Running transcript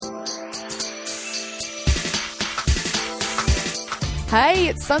Hey,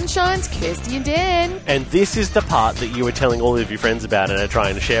 it's Sunshine's Kirsty and Dan. And this is the part that you were telling all of your friends about and are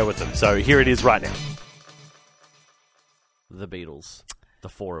trying to share with them. So here it is right now. The Beatles. The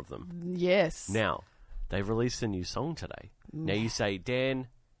four of them. Yes. Now, they've released a new song today. Now you say, Dan,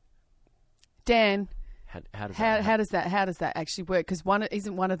 how does that actually work? Because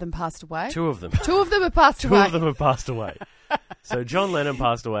isn't one of them passed away? Two of them. Two of them have passed away. Two of them have passed away. So John Lennon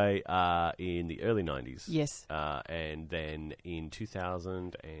passed away in the early 90s. Yes. And then in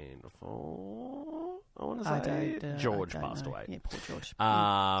 2004, I want to say, George passed away. Yeah, poor George.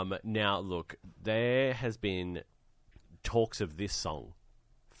 Now, look, there has been talks of this song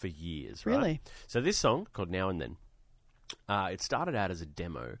for years, right? Really? So this song, called Now and Then, it started out as a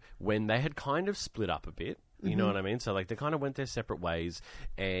demo when they had kind of split up a bit. You know what I mean? So, like, they kind of went their separate ways,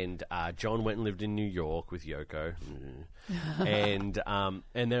 and John went and lived in New York with Yoko. And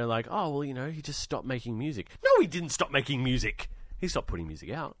they're like, oh, well, you know, he just stopped making music. No, he didn't stop making music. He stopped putting music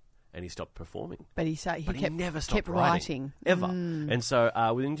out, and he stopped performing. But he never stopped kept writing. Ever. And so,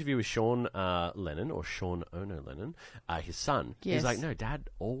 with an interview with Sean Lennon, or Sean Ono Lennon, his son, he's like, no, Dad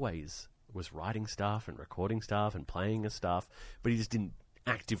always was writing stuff and recording stuff and playing his stuff, but he just didn't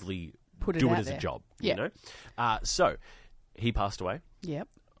actively do it as a job, you know? So, he passed away. Yep.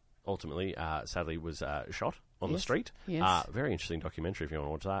 Ultimately, sadly, was shot on the street. Yes. Very interesting documentary if you want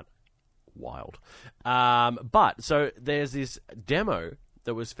to watch that. Wild. But, so, there's this demo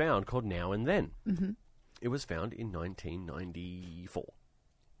that was found called Now and Then. Mm-hmm. It was found in 1994.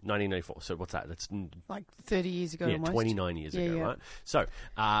 1994. So what's that? That's like 30 years ago. Yeah, almost. 29 years ago, right? So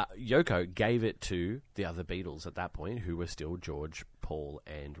Yoko gave it to the other Beatles at that point, who were still George, Paul,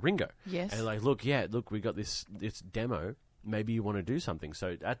 and Ringo. Yes. And like, look, we got this demo. Maybe you want to do something.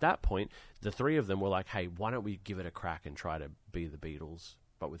 So at that point, the three of them were like, hey, why don't we give it a crack and try to be the Beatles,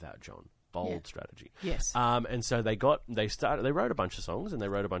 but without John? Bold strategy. Yes. And so they wrote a bunch of songs, and they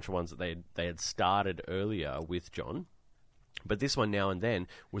wrote a bunch of ones that they had started earlier with John. But this one, Now and Then,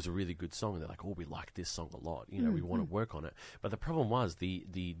 was a really good song. They're like, oh, we like this song a lot. You know, we want to work on it. But the problem was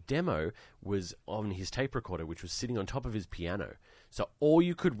the demo was on his tape recorder, which was sitting on top of his piano. So all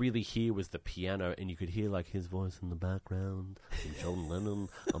you could really hear was the piano, and you could hear like his voice in the background. And John Lennon,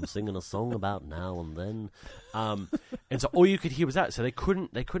 I'm singing a song about now and then. And so all you could hear was that. So they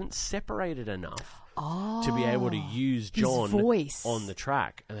couldn't separate it enough to be able to use John voice on the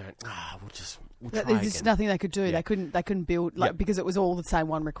track. And they're like, we'll try There's just again. nothing they could do. Yeah. They couldn't build because it was all the same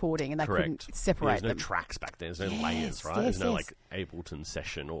one recording, and they couldn't separate them. There's no tracks back then. There's no layers, right? There's no like Ableton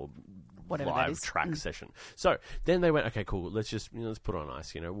session or whatever live track session. So then they went, okay, cool. Let's just let's put on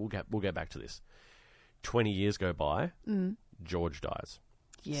ice. You know, we'll get back to this. 20 years go by. George dies.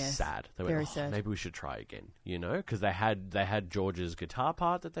 Yes. Sad. They Very went, sad. Maybe we should try again, you know? Because they had George's guitar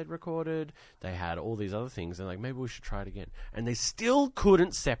part that they'd recorded. They had all these other things. And like, maybe we should try it again. And they still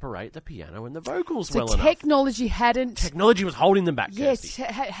couldn't separate the piano and the vocals well enough. Technology was holding them back, Yes,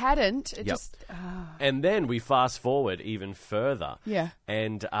 Kirsty. hadn't. It just... And then we fast forward even further. Yeah.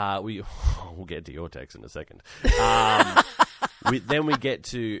 And we'll get to your text in a second. Then we get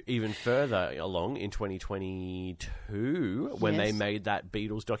to even further along in 2022 when they made that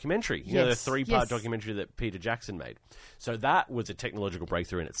Beatles documentary. You know, the 3-part documentary that Peter Jackson made. So that was a technological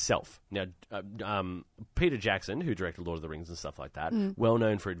breakthrough in itself. Now, Peter Jackson, who directed Lord of the Rings and stuff like that, well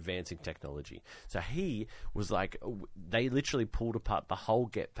known for advancing technology. So he was like, they literally pulled apart the whole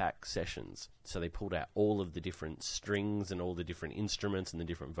Get Back sessions. So they pulled out all of the different strings and all the different instruments and the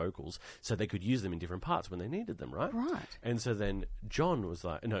different vocals so they could use them in different parts when they needed them, right? Right. And so then John was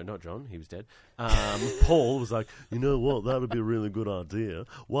like, no, not John, he was dead. Paul was like, you know what, that would be a really good idea.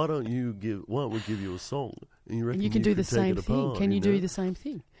 Why don't we give you a song? And you can do the same thing. Can you do the same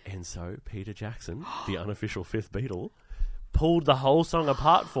thing? And so Peter Jackson, the unofficial fifth Beatle, pulled the whole song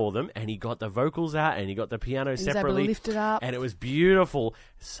apart for them, and he got the vocals out, and he got the piano separately. He was able to lift it up. And it was beautiful.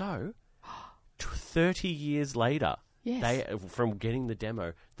 So, 30 years later, from getting the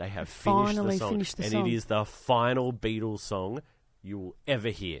demo, they have finished the song. And it is the final Beatles song you will ever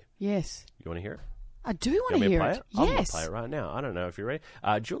hear. Yes. You want to hear it? I do want to hear it. I'm going to play it right now. I don't know if you're ready.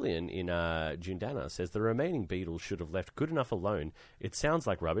 Julian in Jundana says, the remaining Beatles should have left good enough alone. It sounds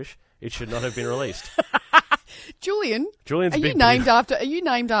like rubbish. It should not have been released. Julian's are you named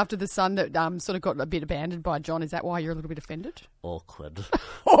after the son that sort of got a bit abandoned by John? Is that why you're a little bit offended? Awkward.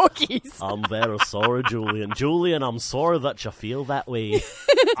 Orkies. I'm very sorry, Julian. Julian, I'm sorry that you feel that way.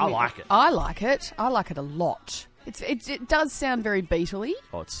 I like it. I like it. I like it a lot. It does sound very Beatle-y.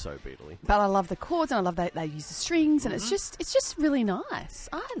 Oh, it's so Beatle-y. But I love the chords, and I love that they use the strings, and it's just really nice.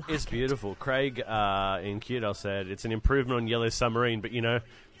 I like it. It's beautiful. Craig in Kyoto said it's an improvement on Yellow Submarine, but you know,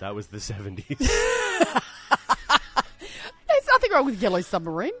 that was the 70s. I think nothing wrong with Yellow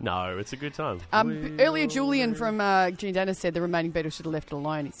Submarine. No, it's a good time. Earlier, Julian from Ginny Dennis said the remaining Beatles should have left it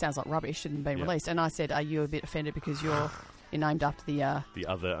alone. It sounds like rubbish, shouldn't be released. And I said, are you a bit offended because you're named after the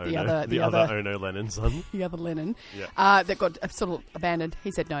other Ono Lennon son? The other Lennon that got sort of abandoned.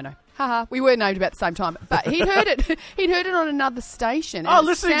 He said, no. Haha, we were named about the same time. But he'd heard it. He'd heard it on another station. Oh,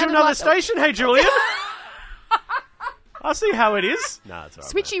 listening to another station? Hey, Julian. I see how it is. No, it's all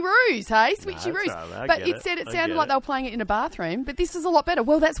right. Switcheroos, hey? Switcheroos. Right, but it said it sounded like they were playing it in a bathroom, but this is a lot better.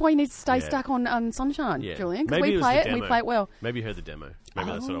 Well, that's why you need to stay stuck on Sunshine, Julian, because we play it and we play it well. Maybe you heard the demo.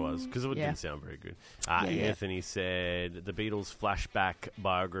 Maybe that's what it was, because it didn't sound very good. Anthony said, the Beatles flashback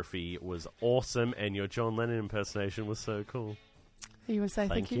biography was awesome, and your John Lennon impersonation was so cool. You want to say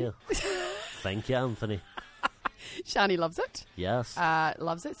thank you? Thank you, Anthony. Shani loves it. Yes.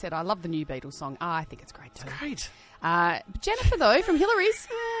 Loves it. Said, I love the new Beatles song. I think it's great too. It's great. Jennifer, though, from Hillary's,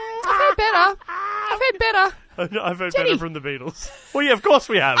 I've heard better. I've heard better from the Beatles. Well, yeah, of course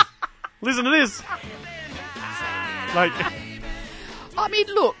we have. Listen to this. I mean,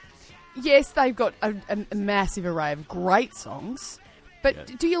 look, yes, they've got a massive array of great songs,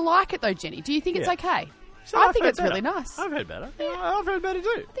 but do you like it, though, Jenny? Do you think it's okay? So I think it's really nice. I've heard better. Yeah, I've heard better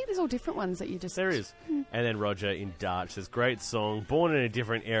too. I think there's all different ones that you just... There is. And then Roger in Dutch says, great song, born in a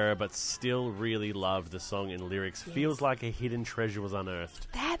different era, but still really love the song and lyrics. Yes. Feels like a hidden treasure was unearthed.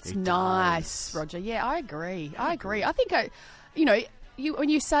 That's nice, Roger. Yeah, I agree. I think, when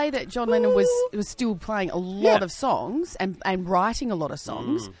you say that John Lennon was still playing a lot of songs and writing a lot of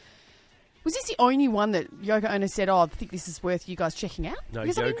songs... Was this the only one that Yoko Ono said, I think this is worth you guys checking out? No,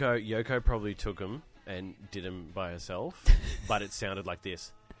 Yoko probably took them and did them by herself, but it sounded like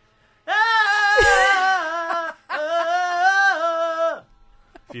this.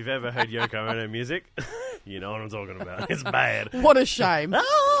 If you've ever heard Yoko Ono music, you know what I'm talking about. It's bad. What a shame. It's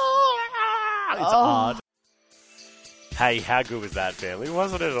odd. Hey, how good was that, family?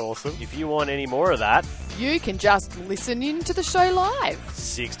 Wasn't it awesome? If you want any more of that, you can just listen in to the show live.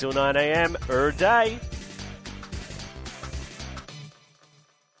 6 till 9 a.m. er day.